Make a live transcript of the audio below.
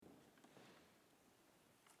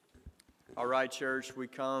All right, church, we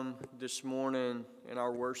come this morning in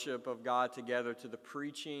our worship of God together to the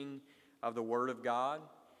preaching of the Word of God.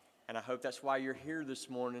 And I hope that's why you're here this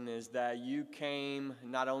morning, is that you came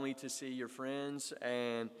not only to see your friends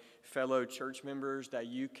and fellow church members, that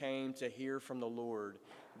you came to hear from the Lord,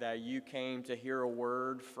 that you came to hear a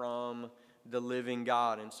word from the living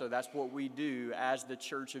God. And so that's what we do as the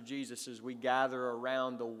Church of Jesus, is we gather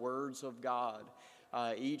around the words of God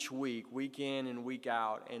each week in and week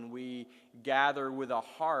out, and we gather with a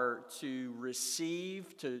heart to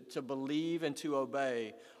receive, to believe, and to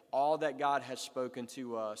obey all that God has spoken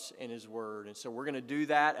to us in His Word. And so we're going to do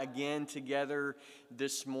that again together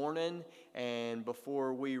this morning. And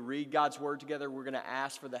before we read God's Word together, we're going to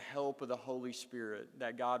ask for the help of the Holy Spirit,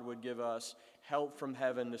 that God would give us help from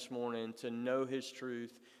heaven this morning to know His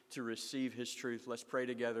truth, to receive His truth. Let's pray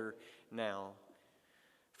together now.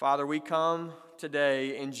 Father, we come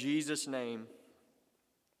today in Jesus' name.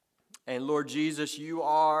 And Lord Jesus, you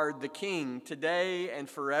are the King today and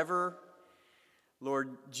forever.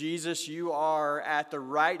 Lord Jesus, you are at the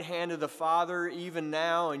right hand of the Father even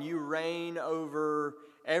now, and you reign over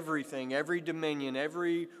everything, every dominion,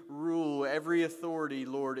 every rule, every authority,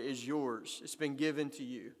 Lord, is yours. It's been given to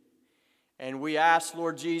you. And we ask,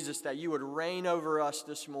 Lord Jesus, that you would reign over us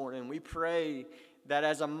this morning. We pray that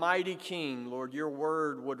as a mighty King, Lord, your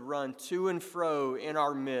word would run to and fro in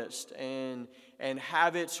our midst and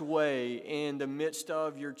have its way in the midst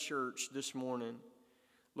of your church this morning.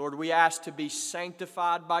 Lord, we ask to be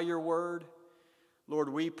sanctified by your word. Lord,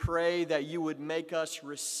 we pray that you would make us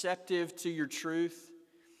receptive to your truth.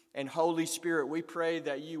 And Holy Spirit, we pray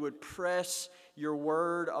that you would press your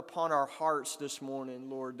word upon our hearts this morning,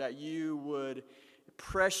 Lord, that you would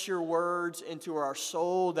press your words into our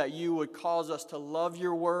soul, that you would cause us to love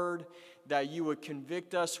your word, that you would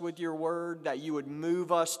convict us with your word, that you would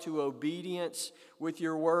move us to obedience with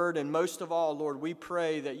your word. And most of all, Lord, we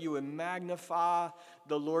pray that you would magnify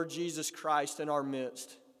the Lord Jesus Christ in our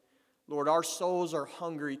midst. Lord, our souls are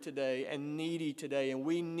hungry today and needy today, and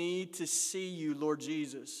we need to see you, Lord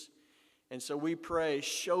Jesus. And so we pray,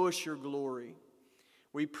 show us your glory.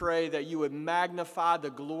 We pray that you would magnify the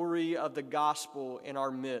glory of the gospel in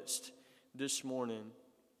our midst this morning.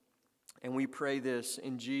 And we pray this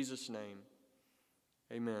in Jesus' name.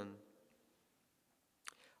 Amen.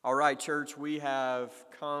 All right, church, we have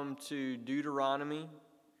come to Deuteronomy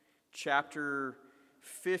chapter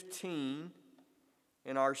 15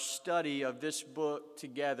 in our study of this book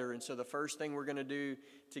together. And so the first thing we're going to do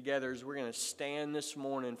together is we're going to stand this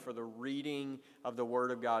morning for the reading of the Word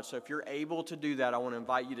of God. So if you're able to do that, I want to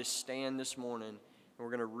invite you to stand this morning, and we're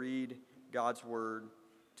going to read God's Word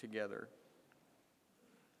together.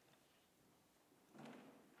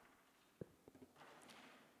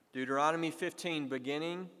 Deuteronomy 15,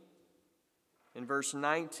 beginning in verse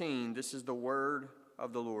 19, this is the word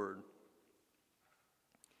of the Lord.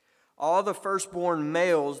 All the firstborn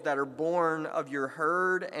males that are born of your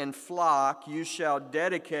herd and flock you shall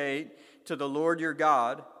dedicate to the Lord your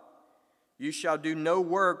God. You shall do no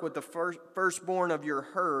work with the firstborn of your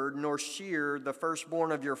herd, nor shear the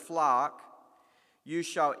firstborn of your flock. You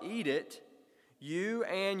shall eat it, you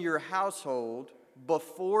and your household,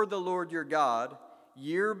 before the Lord your God,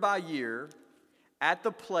 year by year, at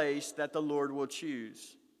the place that the Lord will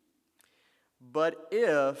choose. But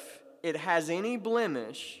if it has any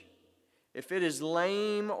blemish, if it is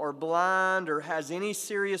lame or blind or has any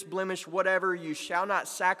serious blemish, whatever, you shall not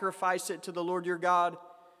sacrifice it to the Lord your God.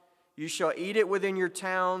 You shall eat it within your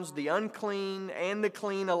towns. The unclean and the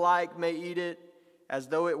clean alike may eat it, as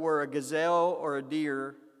though it were a gazelle or a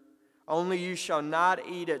deer. Only you shall not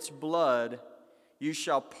eat its blood. You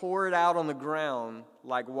shall pour it out on the ground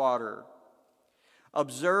like water.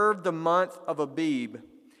 Observe the month of Abib,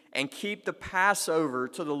 and keep the Passover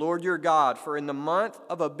to the Lord your God. For in the month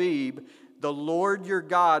of Abib, the Lord your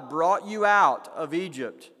God brought you out of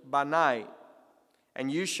Egypt by night.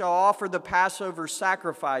 And you shall offer the Passover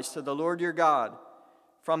sacrifice to the Lord your God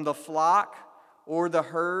from the flock or the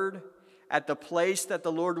herd at the place that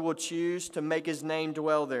the Lord will choose to make his name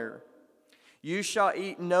dwell there. You shall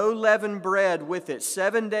eat no leavened bread with it.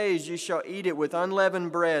 7 days you shall eat it with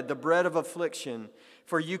unleavened bread, the bread of affliction.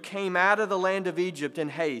 For you came out of the land of Egypt in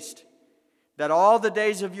haste, that all the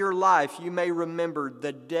days of your life you may remember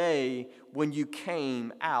the day when you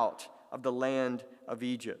came out of the land of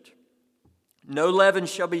Egypt. No leaven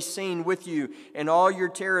shall be seen with you in all your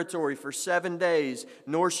territory for 7 days,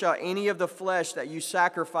 nor shall any of the flesh that you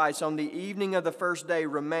sacrifice on the evening of the first day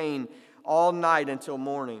remain all night until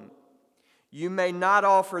morning. You may not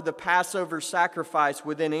offer the Passover sacrifice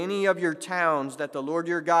within any of your towns that the Lord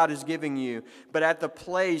your God is giving you, but at the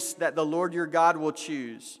place that the Lord your God will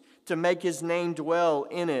choose, to make his name dwell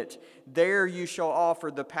in it. There you shall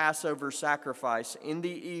offer the Passover sacrifice in the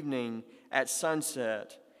evening at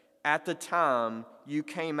sunset, at the time you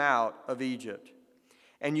came out of Egypt.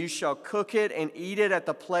 And you shall cook it and eat it at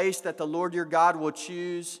the place that the Lord your God will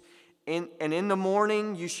choose. And in the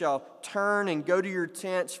morning you shall turn and go to your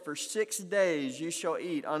tents. For 6 days you shall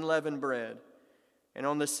eat unleavened bread. And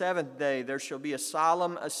on the seventh day there shall be a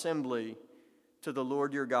solemn assembly to the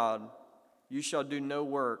Lord your God. You shall do no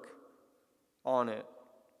work on it.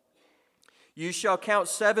 You shall count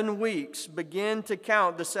 7 weeks. Begin to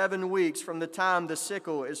count the 7 weeks from the time the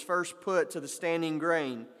sickle is first put to the standing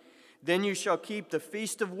grain. Then you shall keep the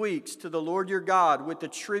Feast of Weeks to the Lord your God with the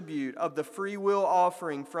tribute of the freewill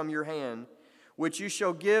offering from your hand, which you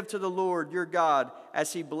shall give to the Lord your God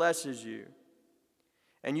as he blesses you.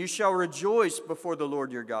 And you shall rejoice before the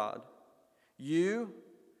Lord your God, you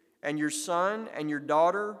and your son and your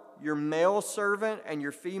daughter, your male servant and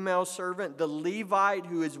your female servant, the Levite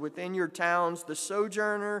who is within your towns, the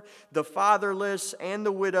sojourner, the fatherless, and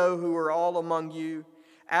the widow who are all among you,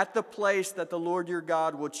 at the place that the Lord your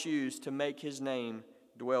God will choose to make his name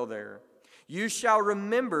dwell there. You shall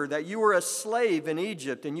remember that you were a slave in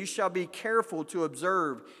Egypt, and you shall be careful to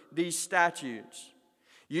observe these statutes.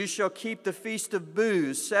 You shall keep the Feast of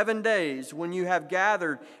Booths 7 days when you have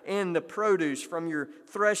gathered in the produce from your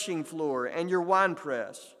threshing floor and your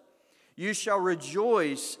winepress. You shall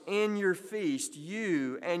rejoice in your feast,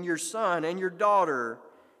 you and your son and your daughter,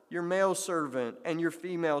 your male servant and your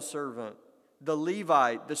female servant, the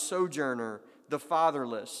Levite, the sojourner, the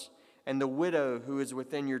fatherless, and the widow who is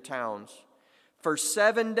within your towns. For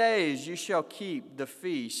 7 days you shall keep the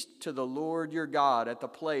feast to the Lord your God at the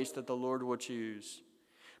place that the Lord will choose.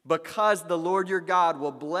 Because the Lord your God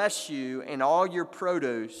will bless you in all your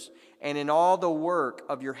produce and in all the work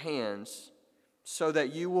of your hands, so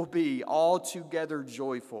that you will be altogether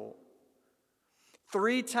joyful.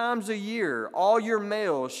 3 times a year all your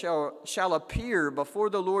males shall appear before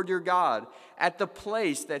the Lord your God at the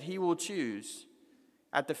place that he will choose,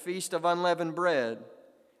 at the Feast of Unleavened Bread,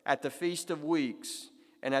 at the Feast of Weeks,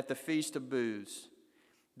 and at the Feast of Booths.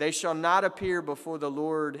 They shall not appear before the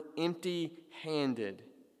Lord empty-handed.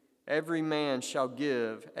 Every man shall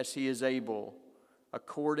give as he is able,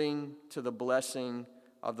 according to the blessing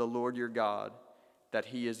of the Lord your God that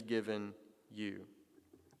he has given you.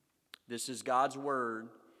 This is God's word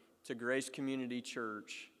to Grace Community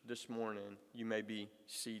Church this morning. You may be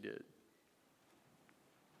seated.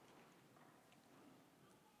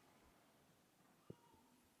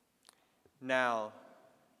 Now,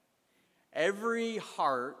 every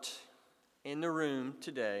heart in the room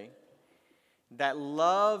today that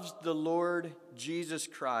loves the Lord Jesus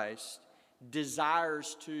Christ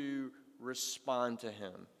desires to respond to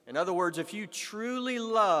him. In other words, if you truly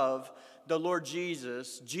love the Lord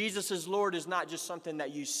Jesus, Jesus as Lord is not just something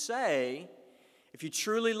that you say. If you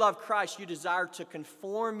truly love Christ, you desire to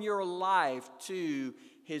conform your life to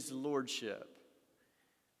his lordship.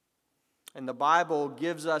 And the Bible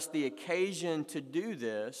gives us the occasion to do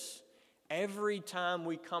this every time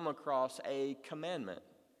we come across a commandment.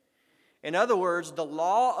 In other words, the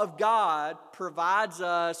law of God provides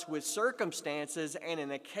us with circumstances and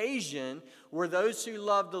an occasion where those who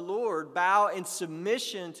love the Lord bow in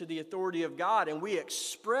submission to the authority of God, and we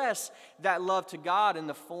express that love to God in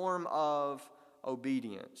the form of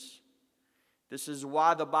obedience. This is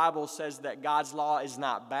why the Bible says that God's law is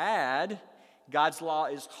not bad. God's law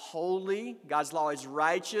is holy. God's law is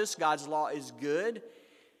righteous. God's law is good.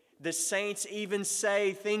 The saints even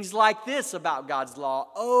say things like this about God's law.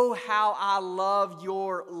 Oh, how I love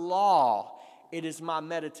your law. It is my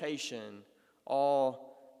meditation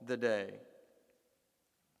all the day.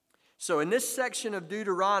 So in this section of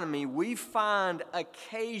Deuteronomy, we find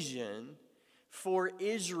occasion for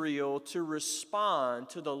Israel to respond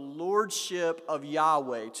to the lordship of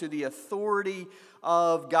Yahweh, to the authority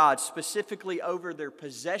of God, specifically over their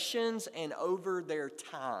possessions and over their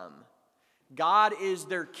time. God is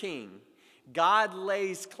their king. God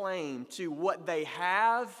lays claim to what they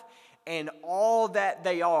have and all that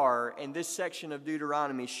they are, and this section of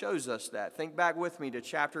Deuteronomy shows us that. Think back with me to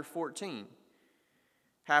chapter 14.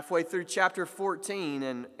 Halfway through chapter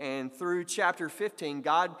 14 and through chapter 15,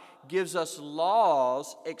 God gives us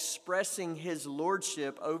laws expressing his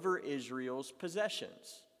lordship over Israel's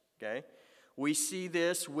possessions. Okay? We see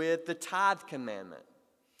this with the tithe commandment.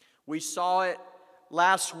 We saw it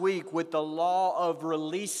last week with the law of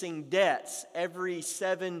releasing debts every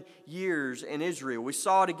 7 years in Israel. We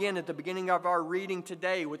saw it again at the beginning of our reading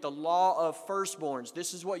today with the law of firstborns.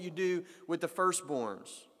 This is what you do with the firstborns.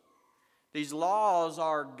 These laws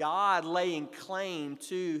are God laying claim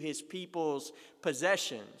to his people's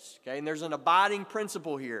possessions. Okay? And there's an abiding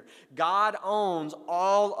principle here. God owns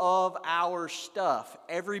all of our stuff.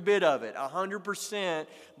 Every bit of it, 100%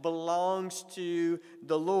 belongs to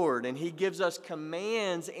the Lord. And he gives us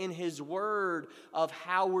commands in his word of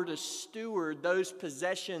how we're to steward those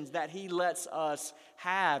possessions that he lets us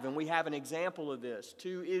have. And we have an example of this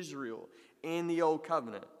to Israel in the Old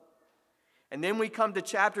Covenant. And then we come to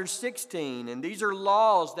chapter 16, and these are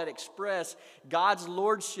laws that express God's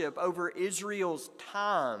lordship over Israel's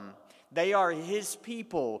time. They are his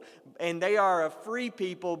people, and they are a free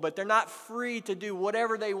people, but they're not free to do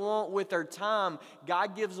whatever they want with their time.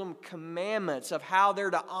 God gives them commandments of how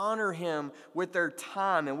they're to honor him with their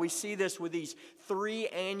time. And we see this with these 3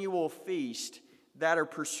 annual feasts that are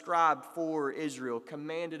prescribed for Israel,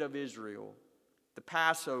 commanded of Israel. The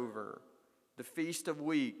Passover, the Feast of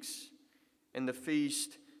Weeks, and the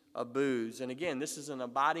Feast of Booths. And again, this is an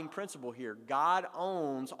abiding principle here. God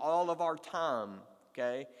owns all of our time,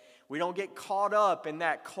 okay? We don't get caught up in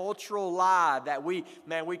that cultural lie that we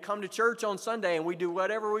come to church on Sunday and we do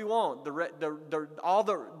whatever we want all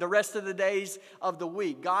the rest of the days of the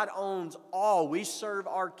week. God owns all. We serve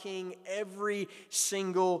our King every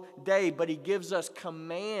single day, but he gives us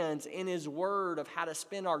commands in his word of how to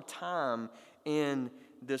spend our time in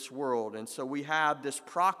this world. And so we have this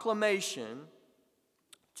proclamation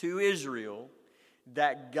to Israel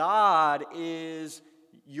that God is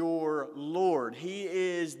your Lord. He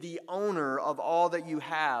is the owner of all that you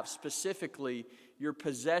have, specifically your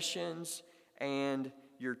possessions and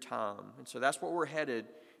your time. And so that's what we're headed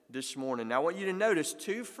this morning. Now I want you to notice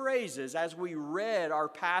 2 phrases as we read our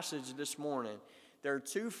passage this morning. There are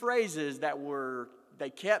 2 phrases they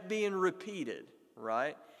kept being repeated,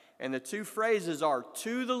 right? And the 2 phrases are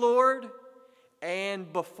to the Lord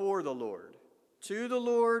and before the Lord. To the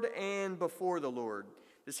Lord and before the Lord.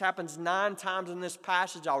 This happens 9 times in this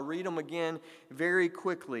passage. I'll read them again very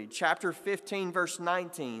quickly. Chapter 15, verse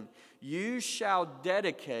 19. You shall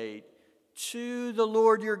dedicate to the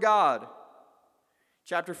Lord your God.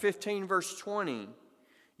 Chapter 15, verse 20.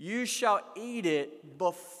 You shall eat it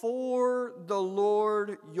before the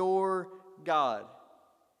Lord your God.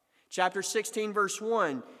 Chapter 16, verse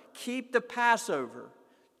 1. Keep the Passover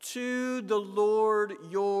to the Lord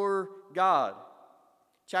your God.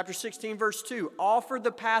 Chapter 16, verse 2. Offer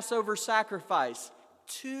the Passover sacrifice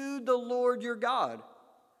to the Lord your God.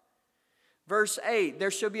 Verse 8.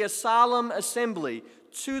 There shall be a solemn assembly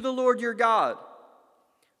to the Lord your God.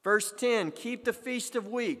 Verse 10. Keep the Feast of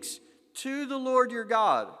Weeks to the Lord your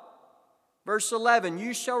God. Verse 11.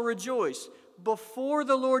 You shall rejoice before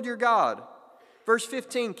the Lord your God. Verse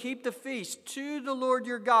 15, keep the feast to the Lord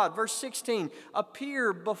your God. Verse 16,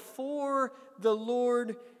 appear before the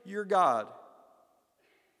Lord your God.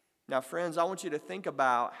 Now, friends, I want you to think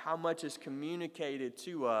about how much is communicated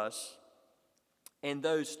to us in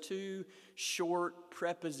those 2 short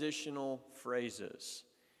prepositional phrases.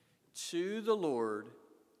 To the Lord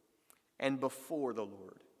and before the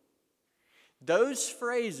Lord. Those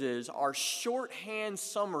phrases are shorthand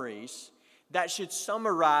summaries that should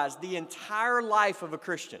summarize the entire life of a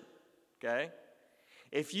Christian, okay?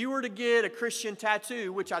 If you were to get a Christian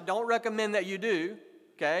tattoo, which I don't recommend that you do,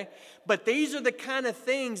 okay? But these are the kind of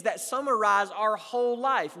things that summarize our whole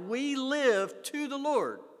life. We live to the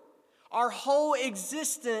Lord. Our whole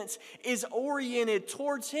existence is oriented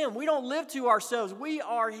towards him. We don't live to ourselves. We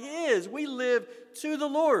are his. We live to the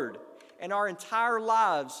Lord. And our entire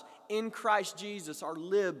lives in Christ Jesus are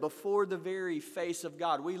lived before the very face of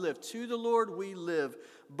God. We live to the Lord, we live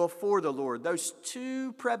before the Lord. Those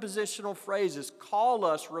 2 prepositional phrases call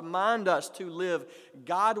us, remind us to live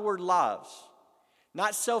Godward lives,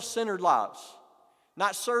 not self-centered lives,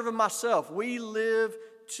 not serving myself. We live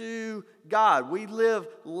to God. We live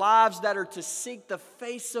lives that are to seek the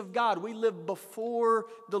face of God. We live before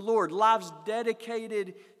the Lord, lives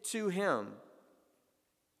dedicated to him.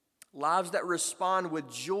 Lives that respond with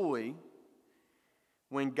joy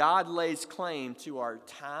when God lays claim to our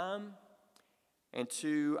time and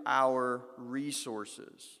to our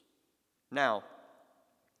resources. Now,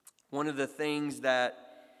 one of the things that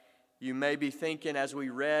you may be thinking as we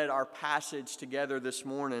read our passage together this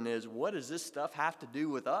morning is, what does this stuff have to do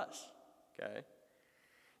with us? Okay.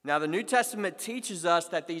 Now, the New Testament teaches us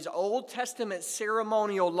that these Old Testament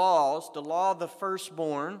ceremonial laws, the law of the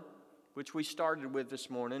firstborn, which we started with this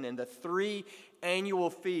morning, and the 3 annual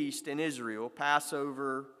feasts in Israel,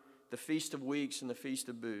 Passover, the Feast of Weeks, and the Feast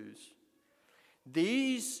of Booths.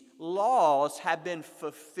 These laws have been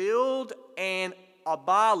fulfilled and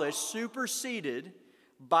abolished, superseded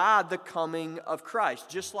by the coming of Christ.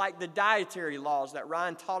 Just like the dietary laws that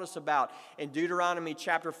Ryan taught us about in Deuteronomy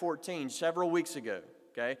chapter 14 several weeks ago.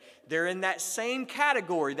 Okay? They're in that same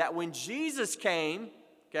category that when Jesus came,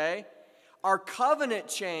 okay, our covenant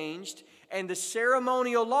changed and the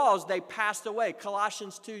ceremonial laws, they passed away.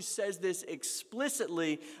 Colossians 2 says this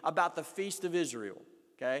explicitly about the Feast of Israel.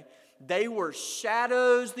 Okay? They were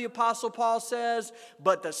shadows, the Apostle Paul says,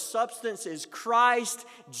 but the substance is Christ.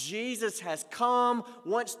 Jesus has come.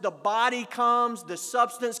 Once the body comes, the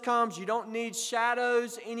substance comes. You don't need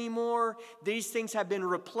shadows anymore. These things have been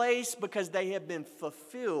replaced because they have been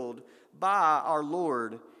fulfilled by our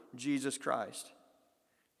Lord Jesus Christ.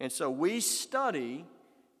 And so we study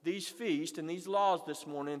these feasts and these laws this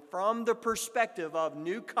morning from the perspective of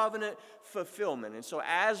new covenant fulfillment. And so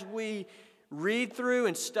as we read through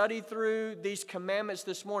and study through these commandments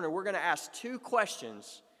this morning, we're going to ask two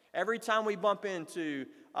questions every time we bump into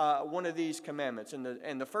one of these commandments.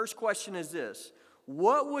 And the first question is this: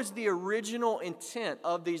 what was the original intent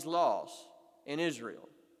of these laws in Israel?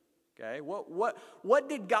 Okay, what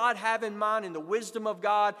did God have in mind in the wisdom of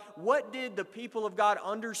God? What did the people of God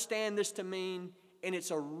understand this to mean in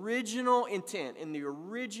its original intent, in the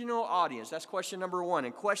original audience? That's question number one.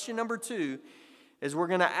 And question number two is we're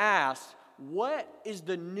going to ask, what is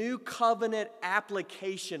the new covenant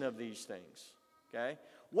application of these things? Okay?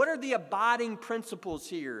 What are the abiding principles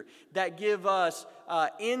here that give us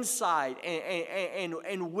insight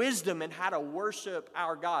and wisdom in how to worship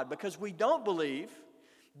our God? Because we don't believe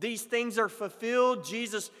these things are fulfilled.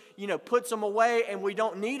 Jesus, puts them away and we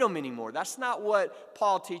don't need them anymore. That's not what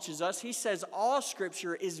Paul teaches us. He says all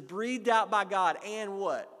Scripture is breathed out by God and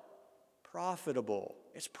what? Profitable.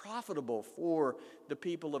 It's profitable for the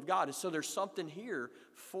people of God. And so there's something here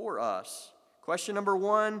for us. Question number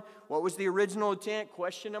one, what was the original intent?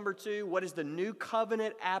 Question number two, what is the new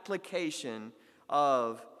covenant application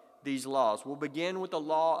of these laws? We'll begin with the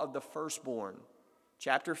law of the firstborn.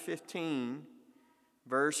 Chapter 15,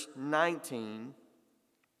 verse 19,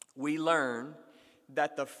 we learn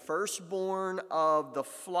that the firstborn of the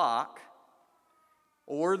flock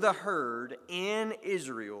or the herd in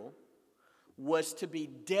Israel was to be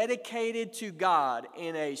dedicated to God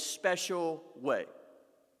in a special way.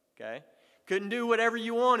 Okay? Couldn't do whatever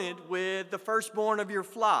you wanted with the firstborn of your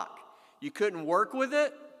flock. You couldn't work with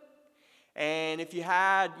it. And if you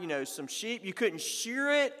had, some sheep, you couldn't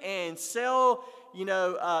shear it and sell,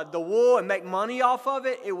 the wool and make money off of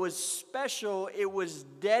it. It was special. It was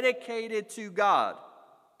dedicated to God.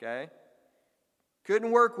 Okay?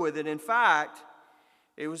 Couldn't work with it. In fact,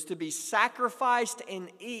 it was to be sacrificed and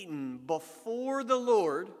eaten before the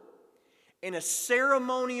Lord in a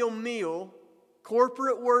ceremonial meal,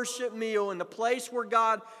 corporate worship meal, in the place where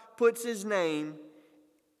God puts His name,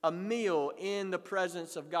 a meal in the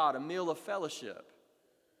presence of God, a meal of fellowship.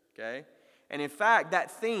 Okay? And in fact,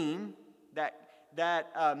 that theme,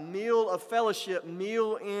 that meal of fellowship,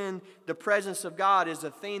 meal in the presence of God, is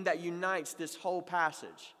a theme that unites this whole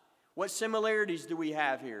passage. What similarities do we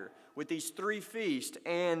have here with these three feasts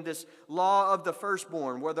and this law of the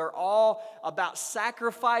firstborn, where they're all about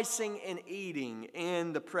sacrificing and eating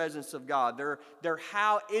in the presence of God? They're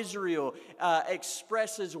how Israel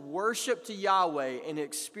expresses worship to Yahweh and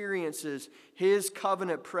experiences His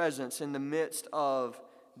covenant presence in the midst of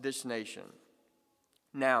this nation.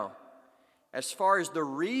 Now, as far as the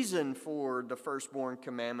reason for the firstborn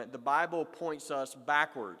commandment, the Bible points us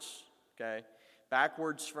backwards, okay?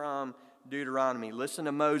 Backwards from Deuteronomy. Listen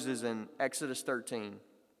to Moses in Exodus 13.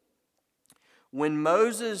 When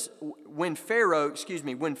Pharaoh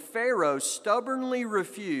stubbornly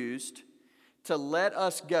refused to let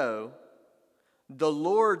us go, the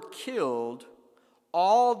Lord killed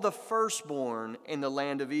all the firstborn in the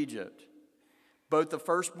land of Egypt, both the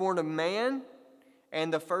firstborn of man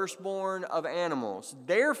and the firstborn of animals.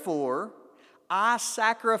 Therefore, I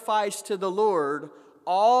sacrifice to the Lord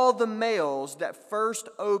all the males that first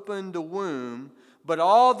opened the womb, but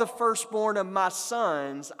all the firstborn of my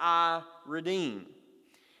sons I redeem.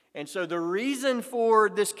 And so the reason for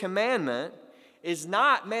this commandment is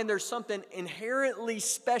not, there's something inherently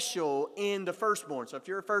special in the firstborn. So if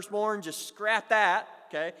you're a firstborn, just scrap that,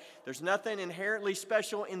 okay? There's nothing inherently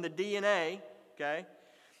special in the DNA, okay?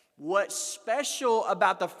 What's special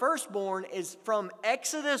about the firstborn is from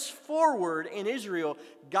Exodus forward in Israel,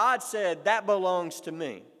 God said, that belongs to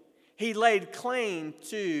me. He laid claim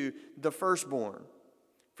to the firstborn.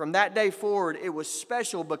 From that day forward, it was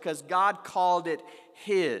special because God called it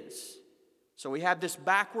His. So we have this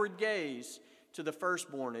backward gaze to the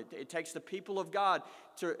firstborn. It takes the people of God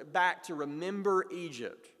back to remember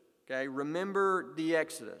Egypt. Okay, remember the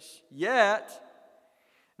Exodus. Yet,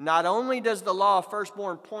 Not only does the law of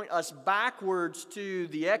firstborn point us backwards to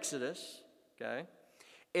the Exodus, okay,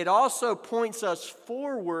 it also points us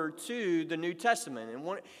forward to the New Testament.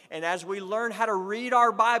 And as we learn how to read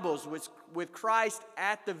our Bibles with Christ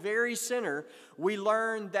at the very center, we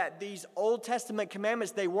learn that these Old Testament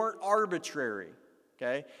commandments, they weren't arbitrary.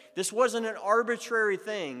 Okay? This wasn't an arbitrary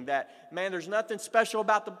thing that, man, there's nothing special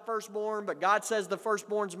about the firstborn, but God says the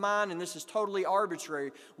firstborn's mine, and this is totally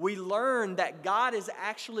arbitrary. We learn that God is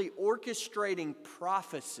actually orchestrating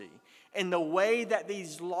prophecy and the way that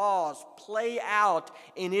these laws play out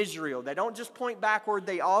in Israel. They don't just point backward,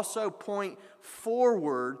 they also point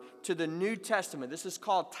forward to the New Testament. This is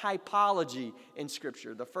called typology in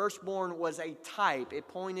Scripture. The firstborn was a type. It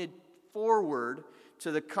pointed forward to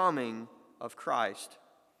the coming of Christ.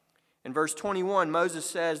 In verse 21, Moses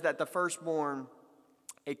says that the firstborn,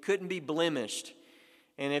 it couldn't be blemished.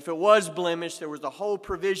 And if it was blemished, there was a whole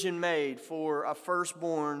provision made for a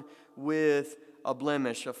firstborn with a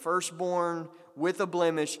blemish. A firstborn with a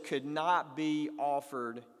blemish could not be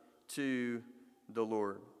offered to the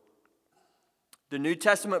Lord. The New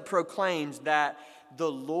Testament proclaims that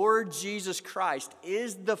the Lord Jesus Christ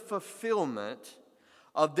is the fulfillment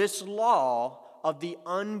of this law of the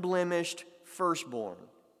unblemished firstborn.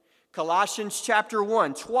 Colossians chapter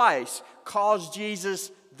 1 twice calls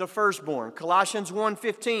Jesus the firstborn. Colossians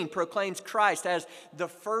 1:15 proclaims Christ as the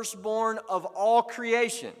firstborn of all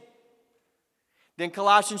creation. Then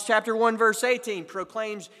Colossians chapter 1 verse 18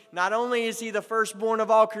 proclaims not only is he the firstborn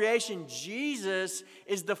of all creation, Jesus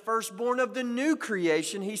is the firstborn of the new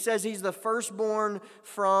creation. He says he's the firstborn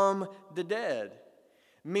from the dead.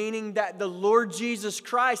 Meaning that the Lord Jesus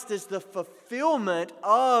Christ is the fulfillment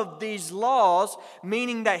of these laws,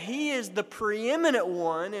 meaning that He is the preeminent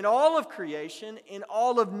one in all of creation, in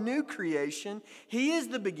all of new creation. He is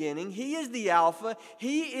the beginning, He is the Alpha,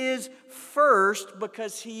 He is first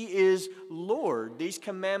because He is Lord. These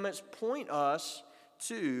commandments point us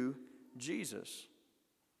to Jesus.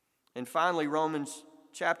 And finally, Romans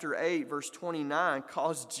chapter 8, verse 29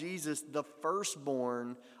 calls Jesus the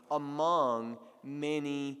firstborn among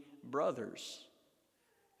many brothers.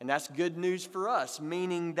 And that's good news for us,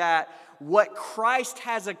 meaning that what Christ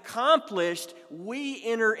has accomplished, we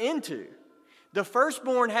enter into. The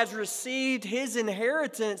firstborn has received his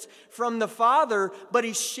inheritance from the Father, but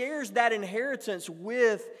he shares that inheritance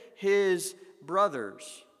with his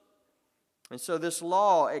brothers. And so this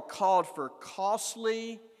law, it called for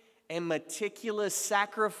costly and meticulous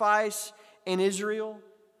sacrifice in Israel.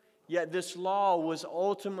 Yet this law was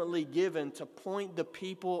ultimately given to point the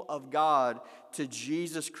people of God to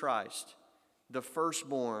Jesus Christ, the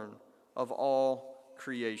firstborn of all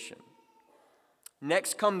creation.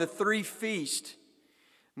 Next come the three feasts.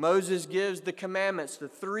 Moses gives the commandments, the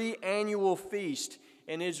three annual feasts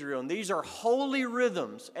in Israel. And these are holy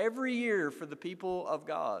rhythms every year for the people of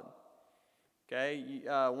God. Okay,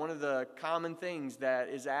 one of the common things that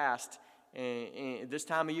is asked in this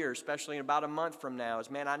time of year, especially in about a month from now, is,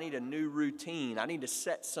 man, I need a new routine. I need to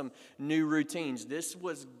set some new routines. This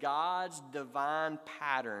was God's divine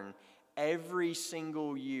pattern every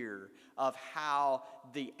single year of how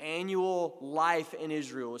the annual life in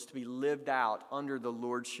Israel is to be lived out under the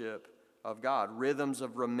lordship of God. Rhythms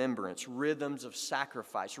of remembrance, rhythms of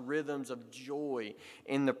sacrifice, rhythms of joy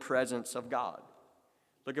in the presence of God.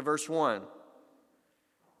 Look at verse 1.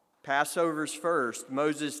 Passover's first.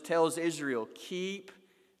 Moses tells Israel, keep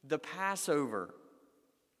the Passover.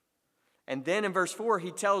 And then in verse 4,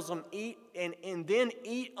 he tells them, eat and then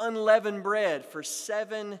eat unleavened bread for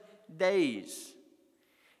 7 days.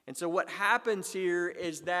 And so what happens here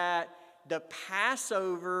is that the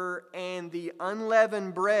Passover and the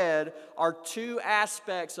unleavened bread are two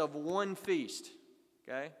aspects of one feast.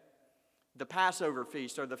 Okay? The Passover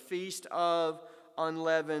feast, or the feast of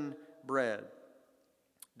unleavened bread.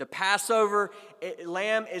 The Passover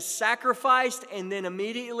lamb is sacrificed, and then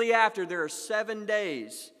immediately after, there are 7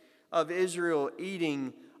 days of Israel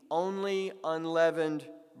eating only unleavened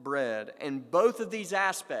bread. And both of these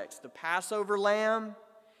aspects, the Passover lamb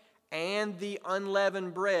and the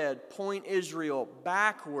unleavened bread, point Israel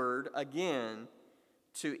backward again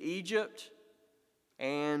to Egypt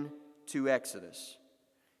and to Exodus.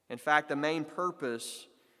 In fact, the main purpose,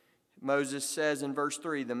 Moses says in verse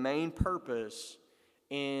 3, the main purpose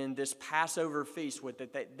in this Passover feast was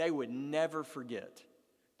that they would never forget.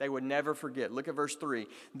 They would never forget. Look at verse 3.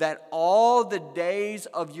 That all the days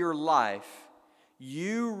of your life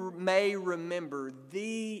you may remember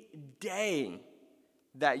the day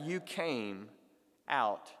that you came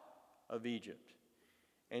out of Egypt.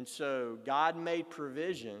 And so God made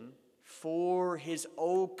provision for His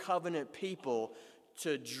old covenant people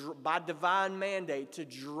by divine mandate, to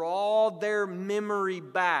draw their memory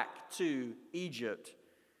back to Egypt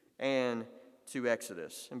and to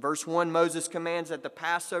Exodus. In verse 1, Moses commands that the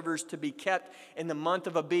Passover is to be kept in the month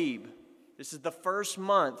of Abib. This is the first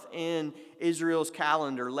month in Israel's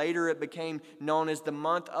calendar. Later it became known as the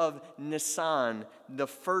month of Nisan, the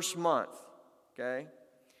first month. Okay?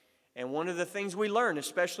 And one of the things we learn,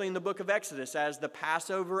 especially in the book of Exodus, as the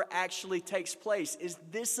Passover actually takes place, is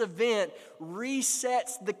this event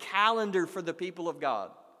resets the calendar for the people of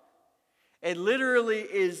God. It literally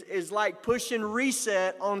is like pushing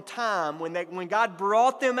reset on time. When God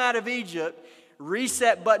brought them out of Egypt,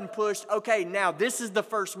 reset button pushed, okay, now this is the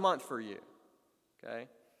first month for you. Okay?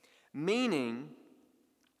 Meaning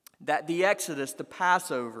that the Exodus, the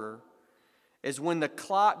Passover, is when the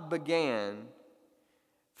clock began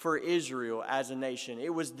for Israel as a nation.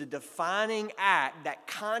 It was the defining act that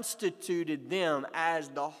constituted them as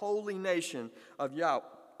the holy nation of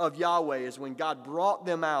Yahweh, is when God brought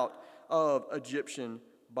them out of Egyptian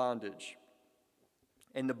bondage.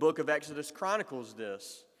 And the book of Exodus chronicles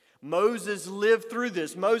this. Moses lived through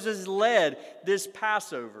this. Moses led this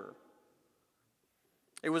Passover.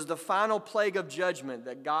 It was the final plague of judgment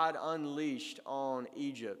that God unleashed on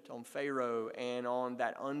Egypt, on Pharaoh, and on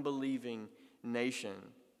that unbelieving nation.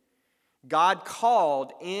 God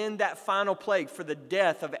called in that final plague for the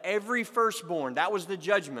death of every firstborn. That was the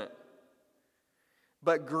judgment.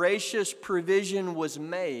 But gracious provision was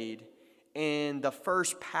made in the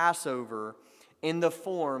first Passover in the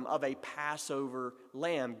form of a Passover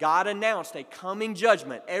lamb. God announced a coming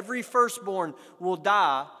judgment. Every firstborn will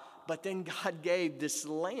die, but then God gave this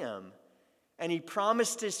lamb. And He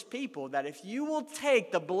promised His people that if you will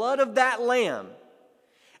take the blood of that lamb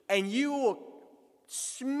and you will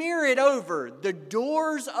smear it over the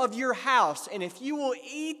doors of your house, and if you will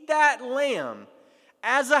eat that lamb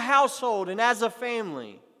as a household and as a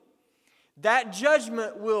family, that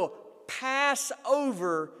judgment will pass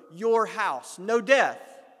over your house. No death.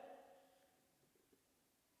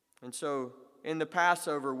 And so in the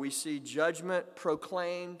Passover, we see judgment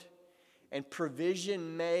proclaimed and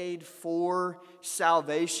provision made for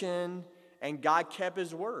salvation, and God kept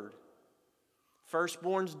His word.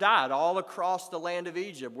 Firstborns died all across the land of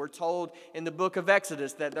Egypt. We're told in the book of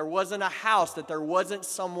Exodus that there wasn't a house, that there wasn't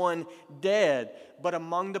someone dead. But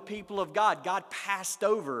among the people of God, God passed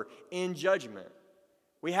over in judgment.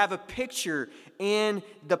 We have a picture in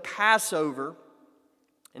the Passover,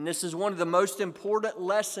 and this is one of the most important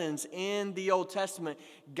lessons in the Old Testament.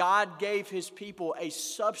 God gave His people a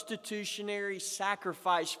substitutionary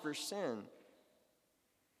sacrifice for sin.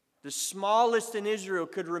 The smallest in Israel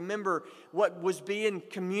could remember what was being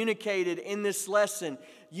communicated in this lesson.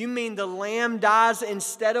 You mean the lamb dies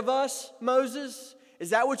instead of us, Moses?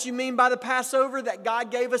 Is that what you mean by the Passover? That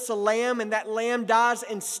God gave us a lamb and that lamb dies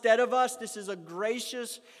instead of us? This is a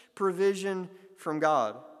gracious provision from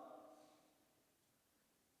God.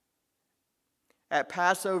 At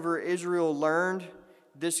Passover, Israel learned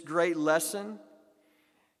this great lesson.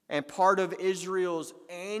 And part of Israel's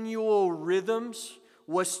annual rhythms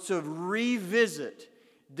was to revisit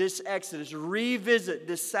this Exodus, revisit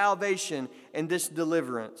this salvation and this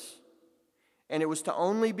deliverance. And it was to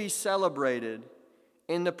only be celebrated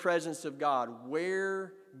in the presence of God,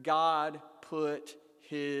 where God put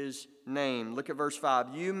His name. Look at verse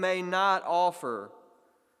 5. You may not offer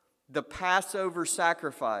the Passover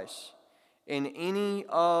sacrifice in any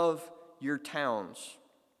of your towns.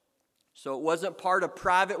 So it wasn't part of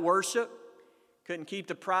private worship. Couldn't keep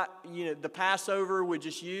the Passover with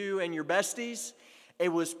just you and your besties. It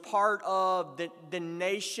was part of the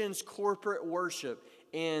nation's corporate worship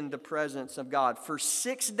in the presence of God. For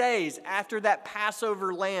 6 days after that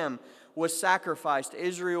Passover lamb was sacrificed,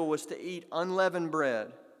 Israel was to eat unleavened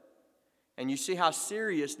bread. And you see how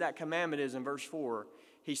serious that commandment is in verse 4.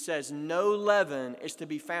 He says, no leaven is to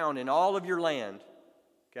be found in all of your land.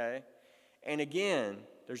 Okay? And again,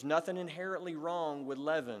 there's nothing inherently wrong with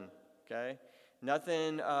leaven. Okay?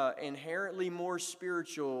 Nothing inherently more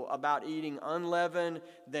spiritual about eating unleavened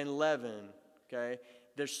than leaven, okay?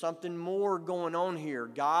 There's something more going on here.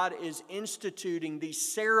 God is instituting these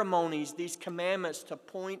ceremonies, these commandments to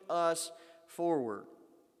point us forward.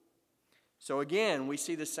 So again, we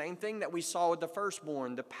see the same thing that we saw with the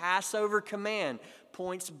firstborn. The Passover command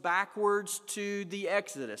points backwards to the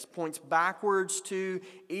Exodus, points backwards to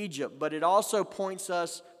Egypt, but it also points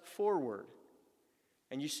us forward.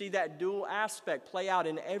 And you see that dual aspect play out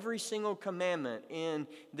in every single commandment in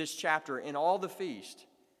this chapter, in all the feasts.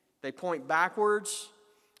 They point backwards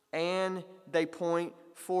and they point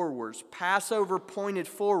forwards. Passover pointed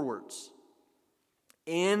forwards.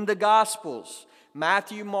 In the Gospels,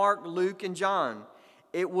 Matthew, Mark, Luke, and John,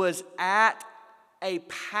 It was at a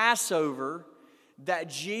Passover that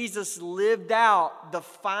Jesus lived out the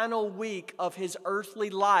final week of his earthly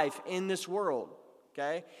life in this world.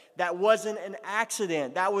 Okay? That wasn't an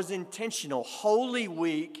accident. That was intentional. Holy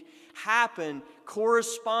Week happened,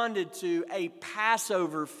 corresponded to a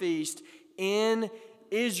Passover feast in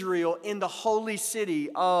Israel, in the holy city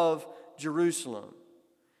of Jerusalem.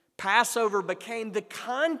 Passover became the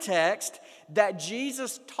context that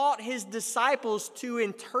Jesus taught his disciples to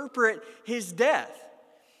interpret his death.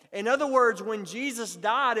 In other words, when Jesus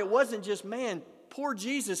died, it wasn't just, man, poor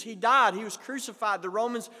Jesus, he died, he was crucified. The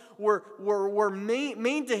Romans were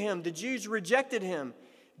mean to him. The Jews rejected him.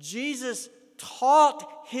 Jesus taught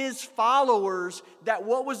his followers that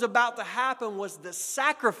what was about to happen was the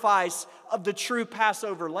sacrifice of the true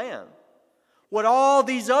Passover lamb. What all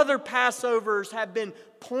these other Passovers have been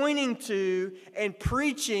pointing to and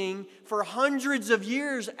preaching for hundreds of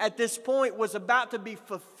years at this point was about to be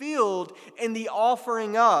fulfilled in the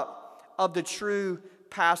offering up of the true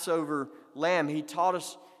Passover lamb. He taught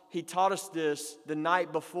us this the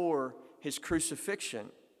night before his crucifixion.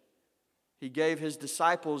 He gave his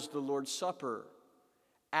disciples the Lord's Supper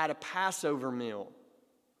at a Passover meal.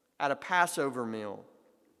 At a Passover meal.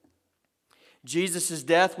 Jesus'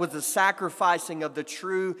 death was the sacrificing of the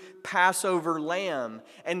true Passover lamb.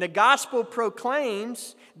 And the gospel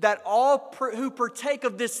proclaims that all who partake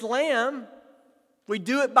of this lamb, we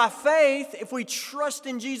do it by faith. If we trust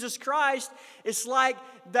in Jesus Christ, it's like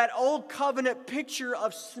that old covenant picture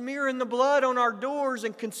of smearing the blood on our doors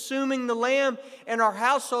and consuming the lamb in our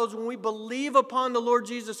households. When we believe upon the Lord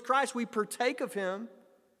Jesus Christ, we partake of him.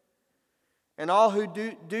 And all who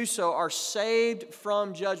do so are saved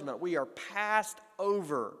from judgment. We are passed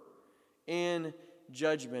over in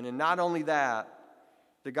judgment. And not only that,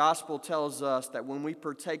 the gospel tells us that when we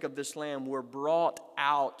partake of this lamb, we're brought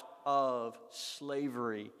out of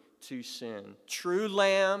slavery to sin. True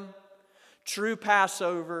lamb, true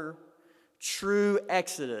Passover, true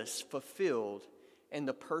Exodus fulfilled in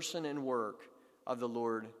the person and work of the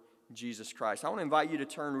Lord Jesus Christ. I want to invite you to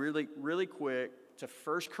turn really quick to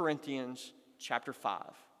 1 Corinthians chapter 5.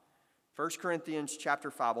 1 Corinthians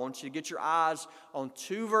chapter 5. I want you to get your eyes on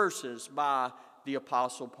two verses by the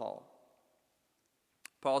Apostle Paul.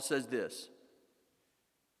 Paul says this: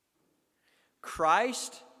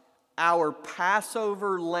 Christ, our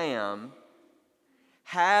Passover lamb,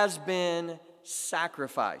 has been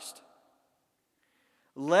sacrificed.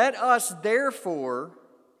 Let us therefore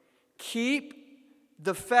keep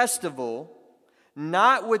the festival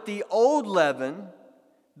not with the old leaven,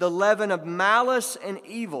 the leaven of malice and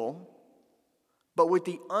evil, but with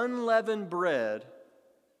the unleavened bread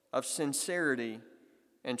of sincerity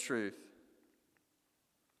and truth.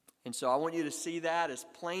 And so I want you to see that as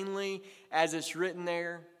plainly as it's written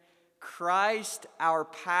there. Christ, our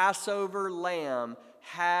Passover lamb,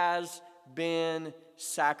 has been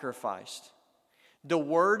sacrificed. The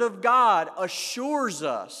Word of God assures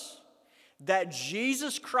us that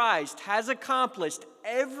Jesus Christ has accomplished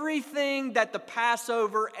everything that the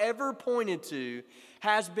Passover ever pointed to,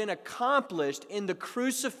 has been accomplished in the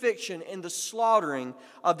crucifixion and the slaughtering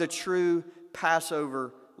of the true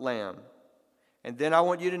Passover lamb. And then I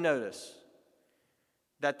want you to notice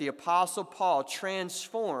that the Apostle Paul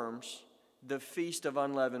transforms the Feast of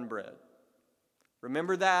Unleavened Bread.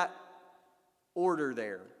 Remember that order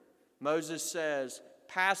there. Moses says,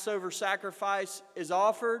 Passover sacrifice is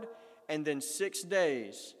offered, and then 6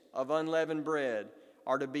 days of unleavened bread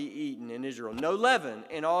are to be eaten in Israel. No leaven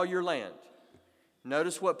in all your land.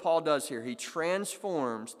 Notice what Paul does here. He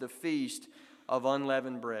transforms the Feast of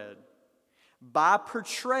Unleavened Bread by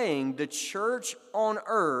portraying the church on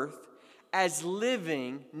earth as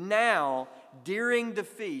living now during the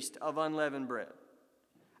Feast of Unleavened Bread.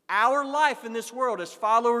 Our life in this world as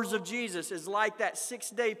followers of Jesus is like that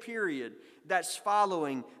 6-day period that's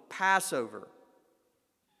following Passover.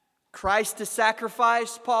 Christ is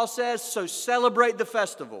sacrificed, Paul says, so celebrate the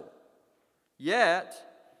festival. Yet,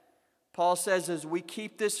 Paul says as we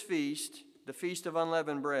keep this feast, the Feast of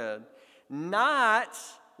Unleavened Bread, not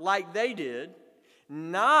like they did,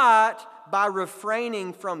 not by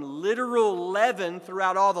refraining from literal leaven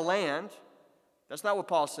throughout all the land. That's not what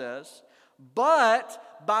Paul says. But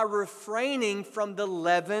by refraining from the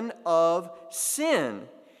leaven of sin.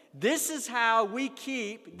 This is how we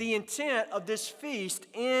keep the intent of this feast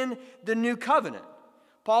in the new covenant.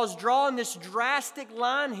 Paul's drawing this drastic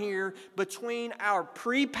line here between our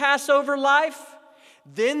pre-Passover life,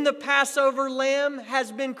 then the Passover lamb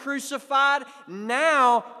has been crucified,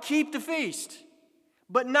 now keep the feast,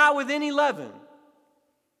 but not with any leaven.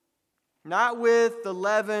 Not with the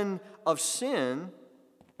leaven of sin,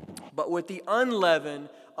 but with the unleavened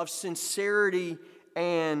of sincerity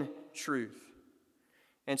and truth.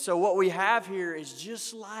 And so what we have here is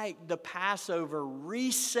just like the Passover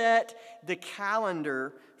reset the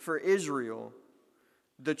calendar for Israel.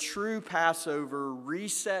 The true Passover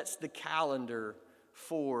resets the calendar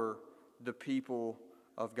for the people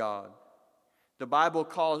of God. The Bible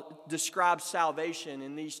describes salvation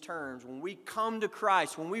in these terms. When we come to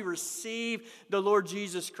Christ, when we receive the Lord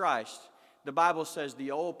Jesus Christ, the Bible says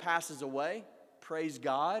the old passes away, praise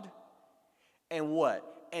God, and what?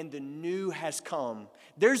 And the new has come.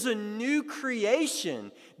 There's a new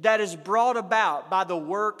creation that is brought about by the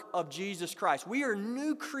work of Jesus Christ. We are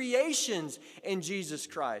new creations in Jesus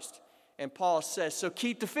Christ. And Paul says, so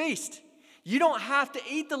keep the feast. You don't have to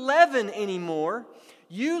eat the leaven anymore.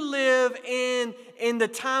 You live in the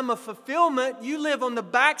time of fulfillment. You live on the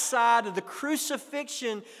backside of the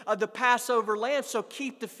crucifixion of the Passover lamb. So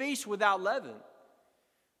keep the feast without leaven.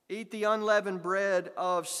 Eat the unleavened bread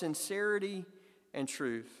of sincerity and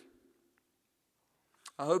truth.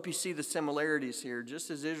 I hope you see the similarities here.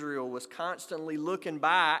 Just as Israel was constantly looking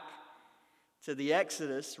back to the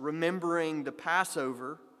Exodus, remembering the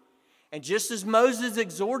Passover, and just as Moses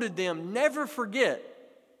exhorted them, never forget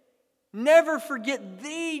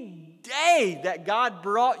the day that God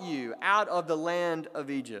brought you out of the land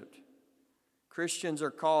of Egypt. Christians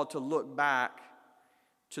are called to look back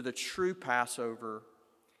to the true Passover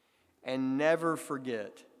and never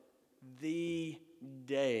forget the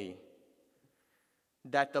day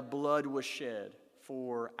that the blood was shed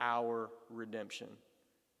for our redemption,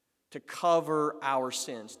 to cover our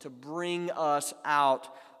sins, to bring us out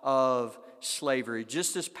of slavery.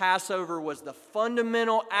 Just as Passover was the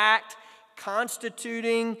fundamental act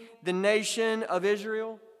constituting the nation of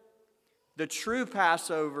Israel, the true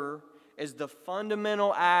Passover is the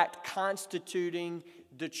fundamental act constituting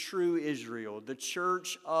the true Israel, the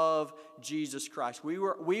church of Jesus Christ.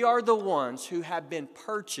 We are the ones who have been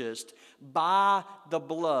purchased by the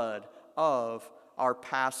blood of our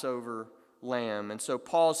Passover lamb. And so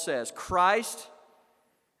Paul says, Christ,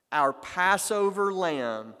 our Passover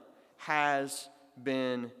lamb, has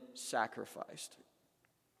been sacrificed.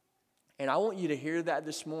 And I want you to hear that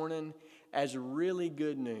this morning as really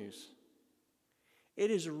good news.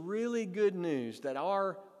 It is really good news that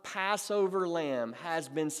our Passover lamb has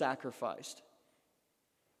been sacrificed.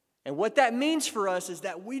 And what that means for us is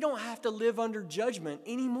that we don't have to live under judgment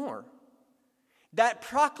anymore. That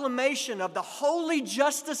proclamation of the holy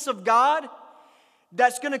justice of God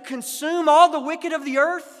that's going to consume all the wicked of the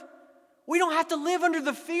earth, we don't have to live under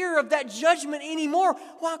the fear of that judgment anymore.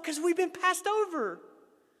 Why? Because we've been passed over.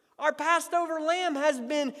 Our Passover lamb has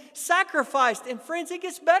been sacrificed. And friends, it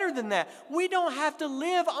gets better than that. We don't have to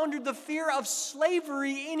live under the fear of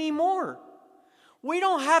slavery anymore. We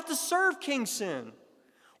don't have to serve King Sin.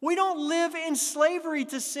 We don't live in slavery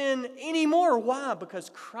to sin anymore. Why?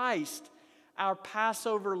 Because Christ, our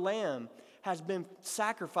Passover lamb, has been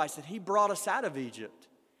sacrificed, and He brought us out of Egypt.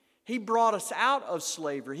 He brought us out of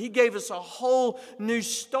slavery. He gave us a whole new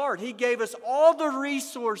start. He gave us all the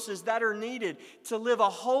resources that are needed to live a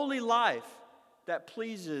holy life that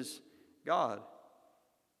pleases God.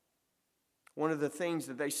 One of the things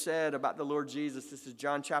that they said about the Lord Jesus, this is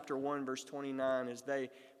John chapter 1, verse 29, is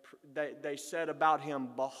they said about Him,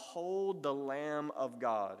 "Behold the Lamb of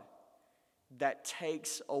God that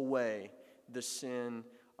takes away the sin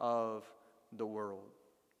of the world."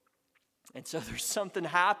 And so there's something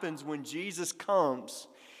happens when Jesus comes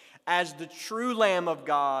as the true Lamb of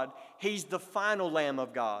God. He's the final Lamb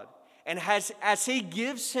of God. And as He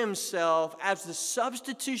gives Himself as the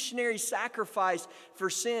substitutionary sacrifice for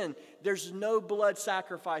sin, there's no blood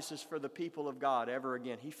sacrifices for the people of God ever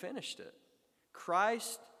again. He finished it.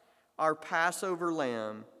 Christ, our Passover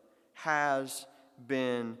Lamb, has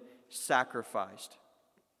been sacrificed.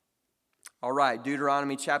 All right,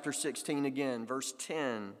 Deuteronomy chapter 16 again, verse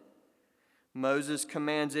 10. Moses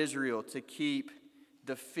commands Israel to keep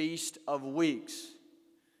the Feast of Weeks.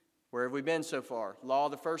 Where have we been so far? Law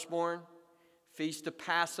of the firstborn, Feast of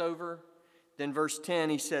Passover. Then verse 10,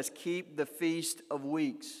 he says, keep the Feast of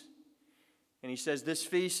Weeks. And he says this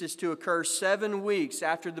feast is to occur 7 weeks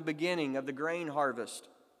after the beginning of the grain harvest.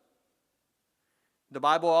 The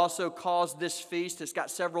Bible also calls this feast, it's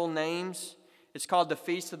got several names. It's called the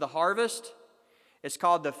Feast of the Harvest. It's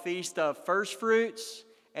called the Feast of First Fruits.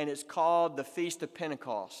 And it's called the Feast of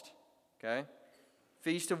Pentecost. Okay?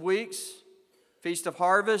 Feast of Weeks, Feast of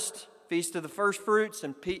Harvest, Feast of the First Fruits,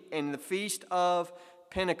 and the Feast of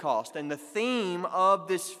Pentecost. And the theme of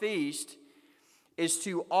this feast is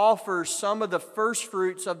to offer some of the first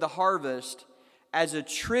fruits of the harvest as a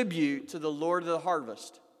tribute to the Lord of the